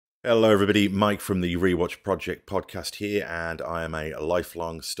Hello everybody, Mike from the Rewatch Project podcast here, and I am a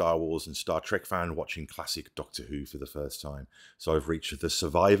lifelong Star Wars and Star Trek fan watching classic Doctor Who for the first time. So I've reached The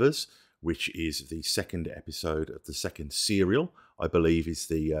Survivors, which is the second episode of the second serial, I believe is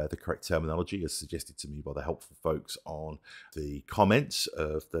the correct terminology as suggested to me by the helpful folks on the comments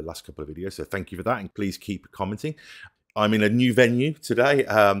of the last couple of videos. So thank you for that, and please keep commenting. I'm in a new venue today.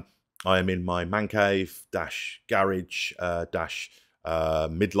 I am in my man cave dash garage dash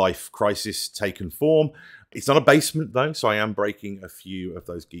midlife crisis taken form. It's not a basement though, so I am breaking a few of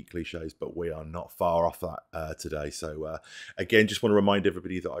those geek cliches, but we are not far off that today. So again, just want to remind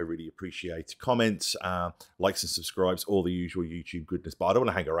everybody that I really appreciate comments, likes and subscribes, all the usual YouTube goodness, but I don't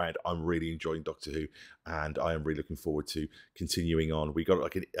want to hang around. I'm really enjoying Doctor Who, and I am really looking forward to continuing on. We got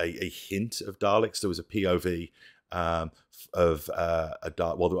like a hint of Daleks. There was a POV of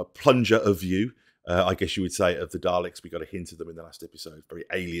a plunger of view, I guess you would say, of the Daleks. We got a hint of them in the last episode. Very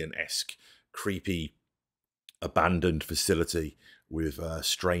alien-esque, creepy, abandoned facility with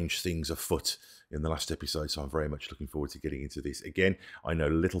strange things afoot in the last episode. So I'm very much looking forward to getting into this. Again, I know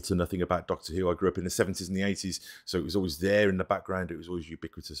little to nothing about Doctor Who. I grew up in the 70s and the 80s, so it was always there in the background. It was always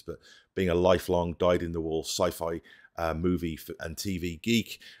ubiquitous. But being a lifelong, dyed-in-the-wall sci-fi movie and TV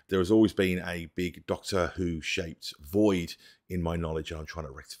geek, there has always been a big Doctor Who-shaped void in my knowledge, and I'm trying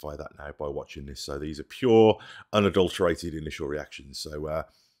to rectify that now by watching this. So these are pure, unadulterated initial reactions. So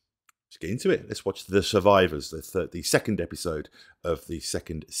let's get into it. Let's watch The Survivors, the second episode of the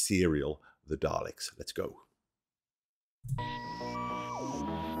second serial, The Daleks. Let's go.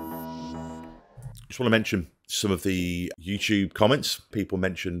 Just want to mention some of the YouTube comments. People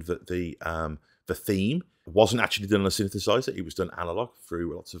mentioned that the theme wasn't actually done on a synthesizer. It was done analog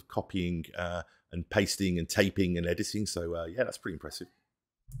through lots of copying and pasting and taping and editing. So yeah, that's pretty impressive.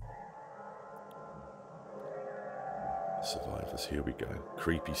 Survivors, here we go.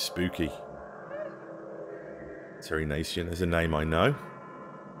 Creepy, spooky. Terry Nation is a name I know,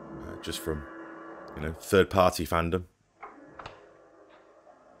 just from, third-party fandom.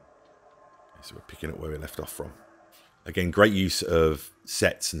 So we're picking up where we left off from. Again, great use of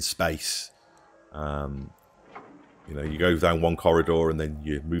sets and space. You go down one corridor and then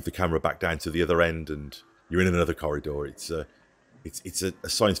you move the camera back down to the other end, and you're in another corridor. It's a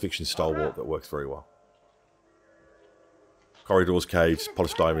science fiction style walk that works very well. Corridors, caves,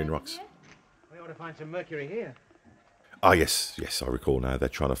 polished diamond rocks. We ought to find some mercury here. Ah, yes, I recall now. They're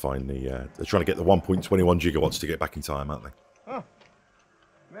trying to find they're trying to get the 1.21 gigawatts to get back in time, aren't they? Oh,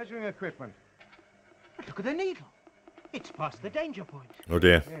 measuring equipment. But look at the needle. It's past the danger point. Oh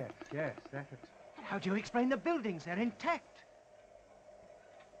dear. Yes, that's it. How do you explain the buildings? They're intact.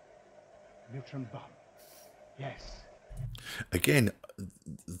 Neutron bomb. Yes. Again,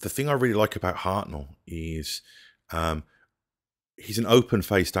 the thing I really like about Hartnell is he's an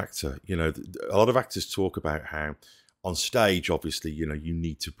open-faced actor. A lot of actors talk about how on stage, obviously, you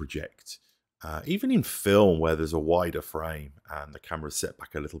need to project. Even in film, where there's a wider frame and the camera's set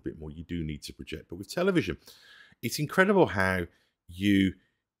back a little bit more, you do need to project. But with television, it's incredible how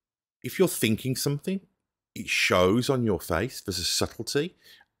if you're thinking something, it shows on your face. There's a subtlety,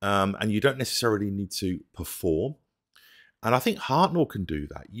 and you don't necessarily need to perform. And I think Hartnell can do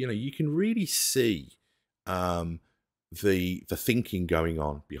that. You can really see the thinking going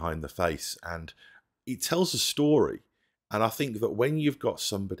on behind the face, and it tells a story. And I think that when you've got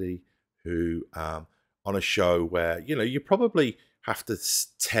somebody who on a show where you probably have to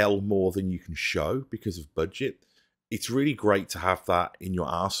tell more than you can show because of budget, it's really great to have that in your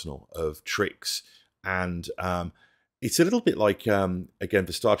arsenal of tricks. And it's a little bit like, again,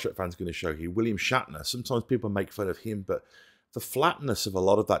 the Star Trek fans going to show here, William Shatner. Sometimes people make fun of him, but the flatness of a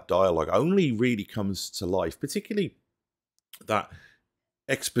lot of that dialogue only really comes to life, particularly that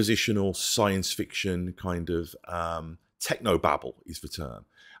expositional science fiction kind of technobabble is the term.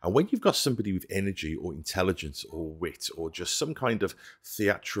 And when you've got somebody with energy or intelligence or wit or just some kind of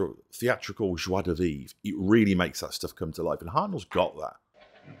theatrical joie de vivre, it really makes that stuff come to life. And Hartnell's got that.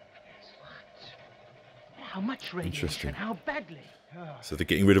 How much radiation? Interesting. How badly? So they're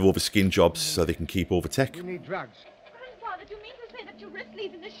getting rid of all the skin jobs so they can keep all the tech. We need drugs. Grandfather, do you mean to say that you risk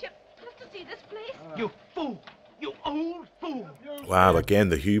leaving the ship just to see this place? You fool! You old fool! Wow, again,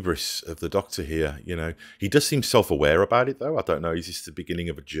 the hubris of the Doctor here. He does seem self-aware about it, though. I don't know, is this the beginning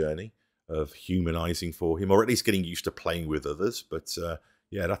of a journey of humanizing for him, or at least getting used to playing with others? But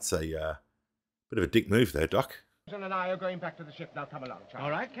yeah, that's a bit of a dick move there, Doc. Susan and I are going back to the ship. Now come along, child.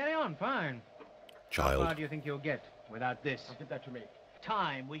 All right, carry on, fine. Child. How far do you think you'll get without this? Give that to me.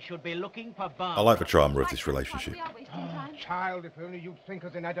 Time, we should be looking for bombs. I like the drama of this relationship. We are wasting time. Child, if only you'd think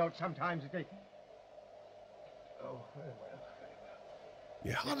as an adult sometimes. Oh, very well, very well.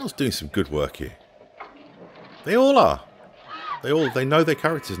 Yeah, Hartnell's doing some good work here. They all are. They know their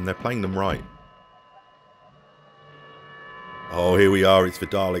characters and they're playing them right. Oh, here we are. It's the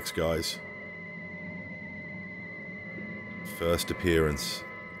Daleks, guys. First appearance.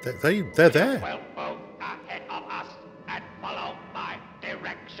 They're there. Will move ahead of us and follow my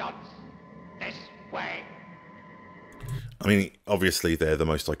directions. This way. I mean, obviously they're the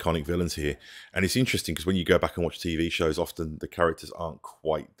most iconic villains here. And it's interesting because when you go back and watch TV shows, often the characters aren't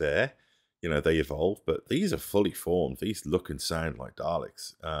quite there. You know, they evolve, but these are fully formed. These look and sound like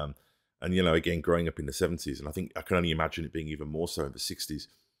Daleks. And, you know, again, growing up in the 70s, and I think I can only imagine it being even more so in the 60s.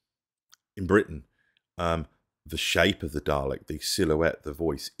 In Britain, the shape of the Dalek, the silhouette, the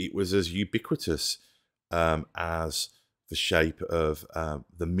voice, it was as ubiquitous as the shape of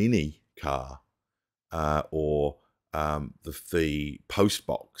the mini car or the post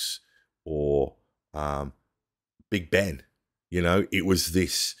box or Big Ben. You know, it was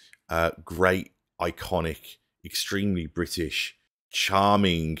this great, iconic, extremely British,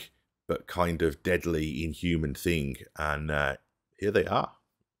 charming, but kind of deadly, inhuman thing. And here they are.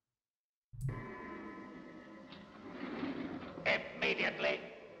 Immediately.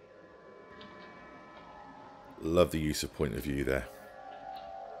 Love the use of point of view there.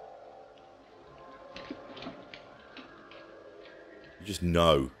 You just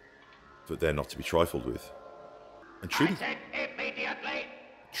know that they're not to be trifled with. And truly, Immediately.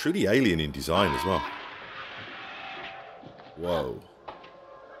 truly alien in design as well. Whoa.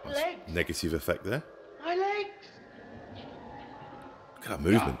 Nice negative effect there. My legs! Look at that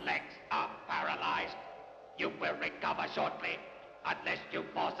movement. Your legs are paralyzed. You will recover shortly, unless you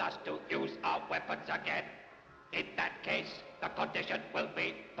force us to use our weapons again. In that case, the condition will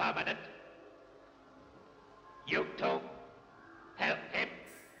be permanent. You two, help him.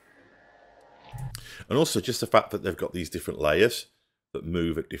 And also just the fact that they've got these different layers that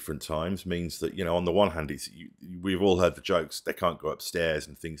move at different times means that, you know, on the one hand, we've all heard the jokes, they can't go upstairs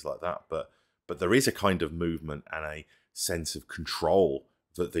and things like that, but there is a kind of movement and a sense of control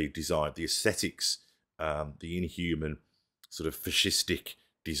that they design, the aesthetics, the inhuman sort of fascistic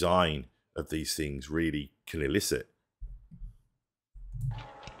design of these things really can elicit.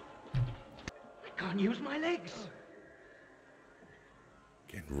 I can't use my legs.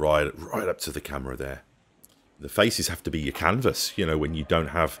 Again, right up to the camera there. The faces have to be your canvas, you know, when you don't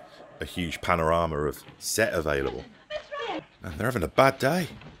have a huge panorama of set available. And they're having a bad day.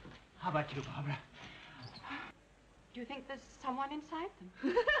 How about you, Barbara? Do you think there's someone inside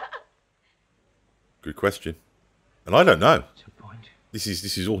them? Good question. And I don't know. That's a point. This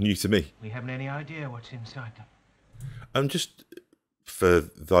is all new to me. We haven't any idea what's inside them. And just for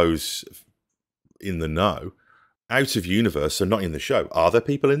those in the know, out of universe, so not in the show, are there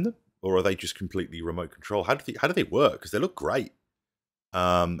people in them? Or are they just completely remote control? How do they work? Because they look great.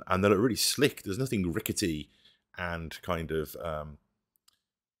 And they look really slick. There's nothing rickety and kind of,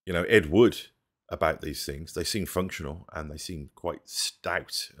 you know, Ed Wood about these things. They seem functional and they seem quite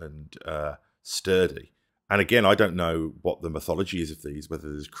stout and sturdy. And again, I don't know what the mythology is of these, whether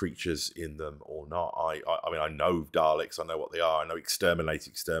there's creatures in them or not. I mean, I know Daleks. I know what they are. I know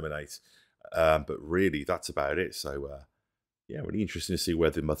exterminate. But really, that's about it. So, yeah, really interesting to see where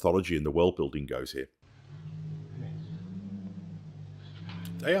the mythology and the world building goes here.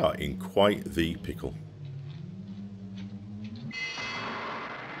 They are in quite the pickle.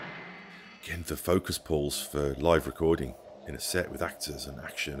 Again, the focus pulls for live recording in a set with actors and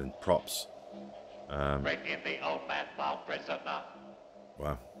action and props. Bring in the old man while prisoner.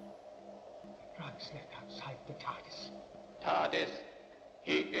 Wow. Drugs left outside the TARDIS. TARDIS.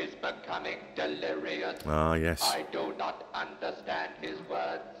 He is becoming delirious. Ah, yes. I do not understand his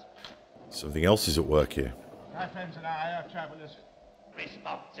words. Something else is at work here. My friends and I are travelers.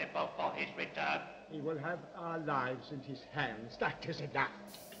 Responsible for his return. He will have our lives in his hands. That is enough.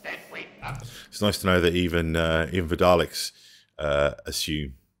 Then we It's nice to know that even the Daleks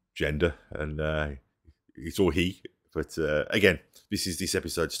assume gender, and it's all he. But again, this is this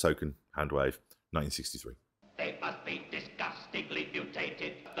episode's token handwave, 1963. They must be disgustingly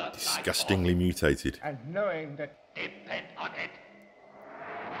mutated. Disgustingly mutated. And knowing that Depend on it.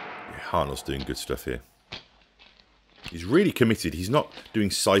 Yeah, Hartnell's doing good stuff here. He's really committed. He's not doing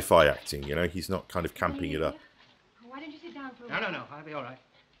sci-fi acting, you know. He's not kind of camping it up. Why don't you sit down for a while? No. I'll be all right.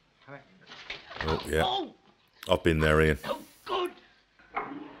 All right. Oh, yeah. I've been there, Ian. Oh, good.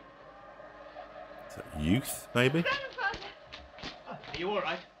 Is that youth, maybe? Are you all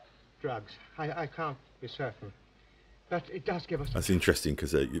right? Drugs. I can't be certain. But it does give us... That's interesting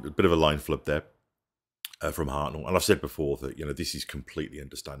because a bit of a line flub there from Hartnell. And I've said before that, you know, this is completely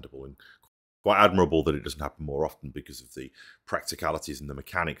understandable and quite admirable that it doesn't happen more often because of the practicalities and the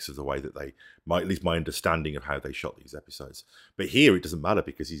mechanics of the way that they might, at least my understanding of how they shot these episodes. But here it doesn't matter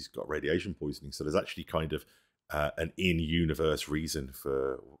because he's got radiation poisoning. So there's actually kind of an in-universe reason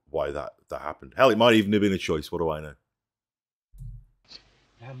for why that happened. Hell, it might even have been a choice. What do I know?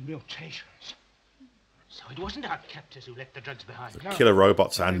 They're mutations. So it wasn't our captors who left the drugs behind. The killer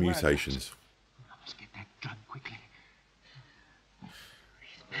robots and mutations. I must get that drug quickly.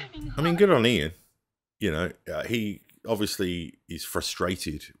 I mean, good on Ian. You know, he obviously is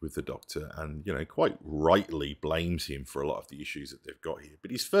frustrated with the Doctor and, you know, quite rightly blames him for a lot of the issues that they've got here.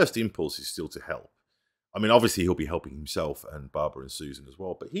 But his first impulse is still to help. I mean, obviously he'll be helping himself and Barbara and Susan as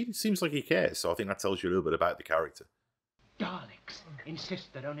well, but he seems like he cares. So I think that tells you a little bit about the character. Daleks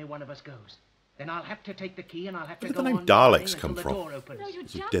insist that only one of us goes. Then I'll have to take the key and I'll have to Where go did the name on Daleks come until from? the door opens. No, you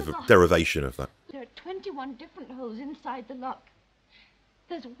It's a jump the lock. derivation of that. There are 21 different holes inside the lock.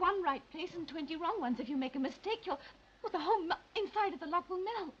 There's one right place and 20 wrong ones. If you make a mistake, the whole inside of the lock will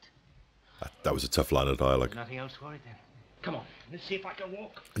melt. That was a tough line of dialogue. Nothing else for it then. Come on, let's see if I can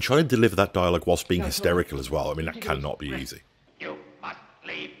walk. And trying to deliver that dialogue whilst being hysterical as well. I mean, that cannot be easy. You must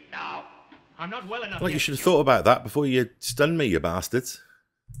leave now. I'm not well enough. Like, you yet. should have thought about that before you stunned me, you bastards.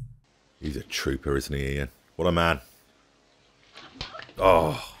 He's a trooper, isn't he, Ian? What a man.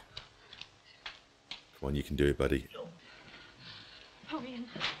 Oh. Come on, you can do it, buddy. Oh, Ian.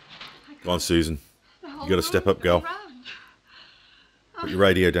 Go on, Susan. You got to step up, girl. Put your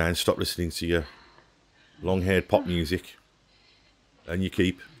radio down. Stop listening to your long-haired pop music. And you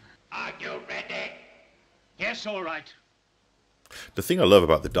keep. Are you ready? Yes, all right. The thing I love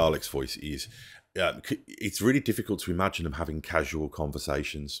about the Daleks' voice is it's really difficult to imagine them having casual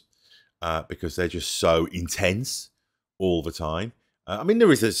conversations because they're just so intense all the time. I mean,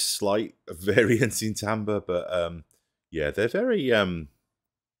 there is a slight variance in timbre, but yeah, they're very very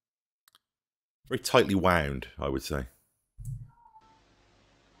tightly wound, I would say.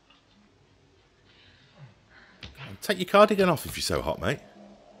 Take your cardigan off if you're so hot, mate.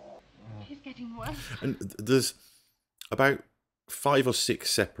 He's getting worse. And there's about 5 or 6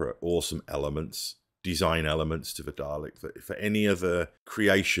 separate awesome elements, design elements to the Dalek that for any other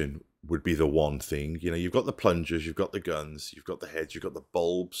creation would be the one thing. You know, you've got the plungers, you've got the guns, you've got the heads, you've got the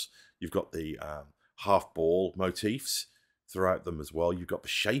bulbs, you've got the half ball motifs throughout them as well. You've got the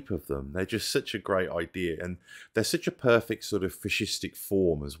shape of them. They're just such a great idea, and they're such a perfect sort of fascistic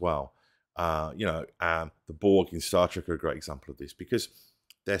form as well. You know, the Borg in Star Trek are a great example of this because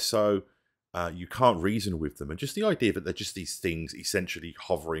they're so you can't reason with them, and just the idea that they're just these things essentially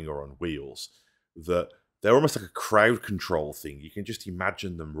hovering or on wheels, that they're almost like a crowd control thing. You can just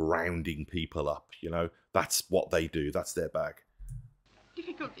imagine them rounding people up. You know, that's what they do. That's their bag.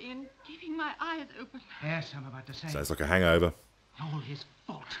 Difficulty in keeping my eyes open. Yes, I'm about to say. Sounds like a hangover. All his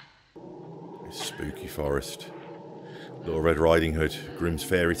fault. Spooky forest. Little Red Riding Hood, Grimm's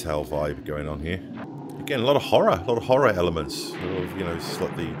fairy tale vibe going on here. Again, a lot of horror elements. A lot of, you know, it's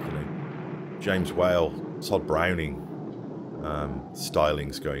like the, you know, James Whale, Todd Browning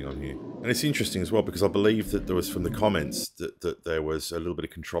stylings going on here. And it's interesting as well because I believe that there was from the comments that there was a little bit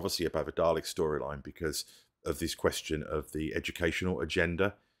of controversy about the Dalek storyline because of this question of the educational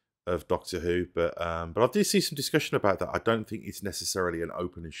agenda of Doctor Who. But I did see some discussion about that. I don't think it's necessarily an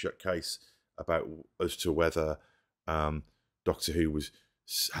open and shut case about as to whether Doctor Who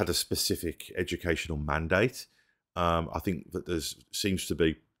had a specific educational mandate. I think that there seems to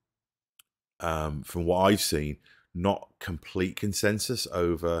be, from what I've seen, not complete consensus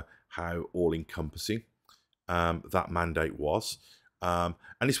over how all-encompassing that mandate was. And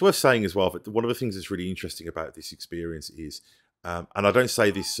it's worth saying as well that one of the things that's really interesting about this experience is, and I don't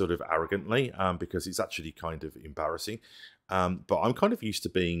say this sort of arrogantly because it's actually kind of embarrassing, but I'm kind of used to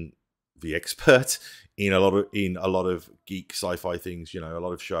being the expert in a lot of geek sci-fi things, you know, a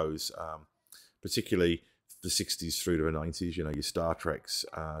lot of shows, particularly the 60s through to the 90s, you know, your Star Treks,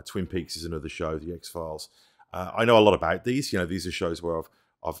 Twin Peaks is another show, the X-Files. I know a lot about these, you know, these are shows where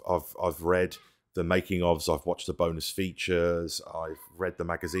I've read the making ofs, I've watched the bonus features, I've read the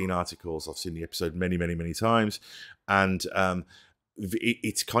magazine articles, I've seen the episode many, many, many times, and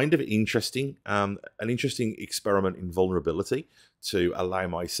it's kind of interesting, an interesting experiment in vulnerability to allow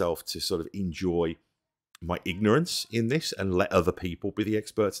myself to sort of enjoy my ignorance in this and let other people be the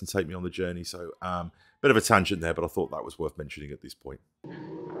experts and take me on the journey. So, bit of a tangent there, but I thought that was worth mentioning at this point.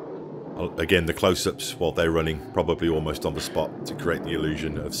 Again, the close-ups while they're running, probably almost on the spot to create the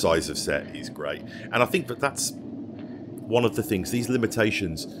illusion of size of set is great. And I think that that's one of the things, these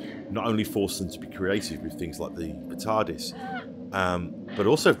limitations not only force them to be creative with things like the TARDIS, but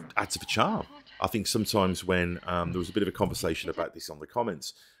also add to the charm. I think sometimes when there was a bit of a conversation about this on the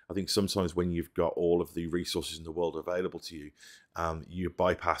comments, I think sometimes when you've got all of the resources in the world available to you, you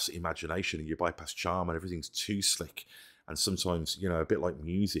bypass imagination and you bypass charm, and everything's too slick. And sometimes, you know, a bit like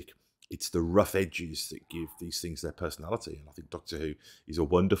music, it's the rough edges that give these things their personality. And I think Doctor Who is a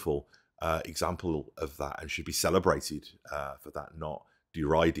wonderful example of that, and should be celebrated for that, not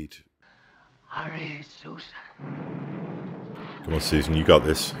derided. Hurry, Susan. Come on, Susan, you got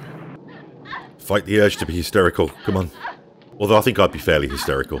this. Fight the urge to be hysterical. Come on. Although I think I'd be fairly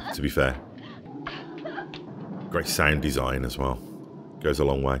hysterical, to be fair. Great sound design as well. Goes a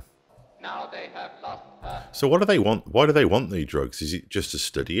long way. Now they have lost her. So what do they want? Why do they want the drugs? Is it just to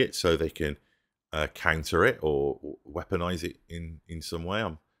study it so they can counter it or weaponize it in some way?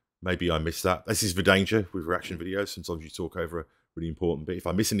 Maybe I missed that. This is the danger with reaction videos. Sometimes you talk over a really important bit. If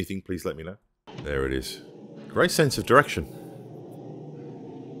I miss anything, please let me know. There it is. Great sense of direction.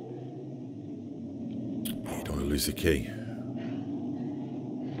 You don't want to lose the key.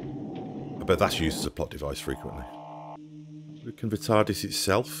 I bet that's used as a plot device frequently. Can the TARDIS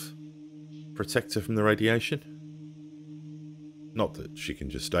itself protect her from the radiation? Not that she can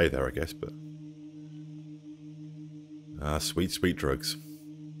just stay there, I guess, but... sweet, sweet drugs.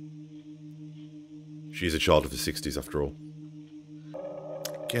 She's a child of the 60s, after all.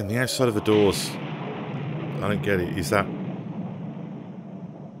 Again, the outside of the doors... I don't get it. Is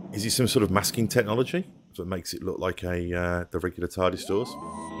it some sort of masking technology that makes it look like the regular TARDIS doors?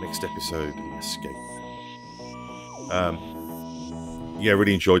 Next episode, the escape. Yeah,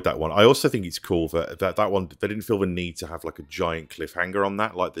 really enjoyed that one. I also think it's cool that one, they didn't feel the need to have like a giant cliffhanger on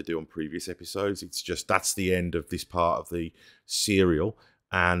that like they do on previous episodes. It's just, that's the end of this part of the serial,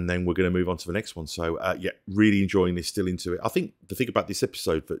 and then we're going to move on to the next one. So, yeah, really enjoying this, still into it. I think the thing about this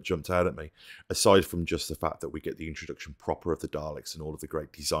episode that jumped out at me, aside from just the fact that we get the introduction proper of the Daleks and all of the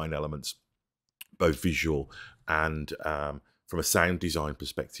great design elements, both visual and from a sound design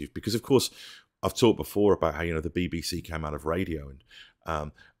perspective, because, of course, I've talked before about how, you know, the BBC came out of radio,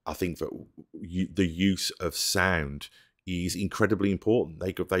 and I think that the use of sound is incredibly important.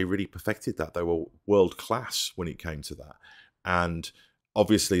 They really perfected that. They were world class when it came to that, and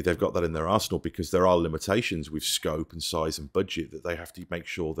obviously they've got that in their arsenal because there are limitations with scope and size and budget, that they have to make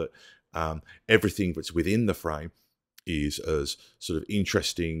sure that everything that's within the frame is as sort of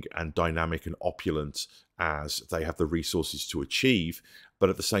interesting and dynamic and opulent as they have the resources to achieve.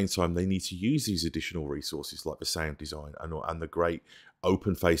 But at the same time, they need to use these additional resources like the sound design and the great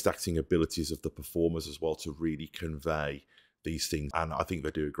open-faced acting abilities of the performers as well to really convey these things. And I think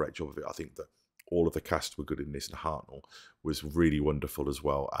they do a great job of it. I think that all of the cast were good in this, and Hartnell was really wonderful as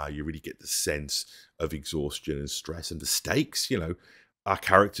well. You really get the sense of exhaustion and stress and the stakes. You know, our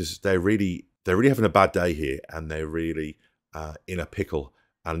characters, they're really having a bad day here, and they're really in a pickle,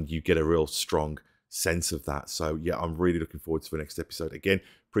 and you get a real strong sense of that. So yeah, I'm really looking forward to the next episode. Again,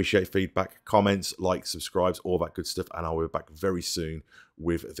 appreciate feedback, comments, likes, subscribes, all that good stuff, and I'll be back very soon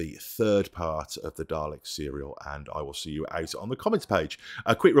with the third part of the Daleks serial, and I will see you out on the comments page.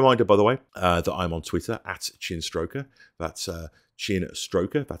 A quick reminder, by the way, that I'm on Twitter at ChinStroker. That's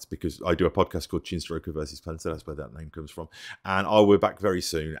ChinStroker. That's because I do a podcast called ChinStroker versus Punter. That's where that name comes from. And I'll be back very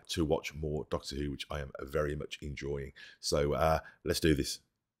soon to watch more Doctor Who, which I am very much enjoying. So let's do this.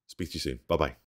 Speak to you soon. Bye-bye.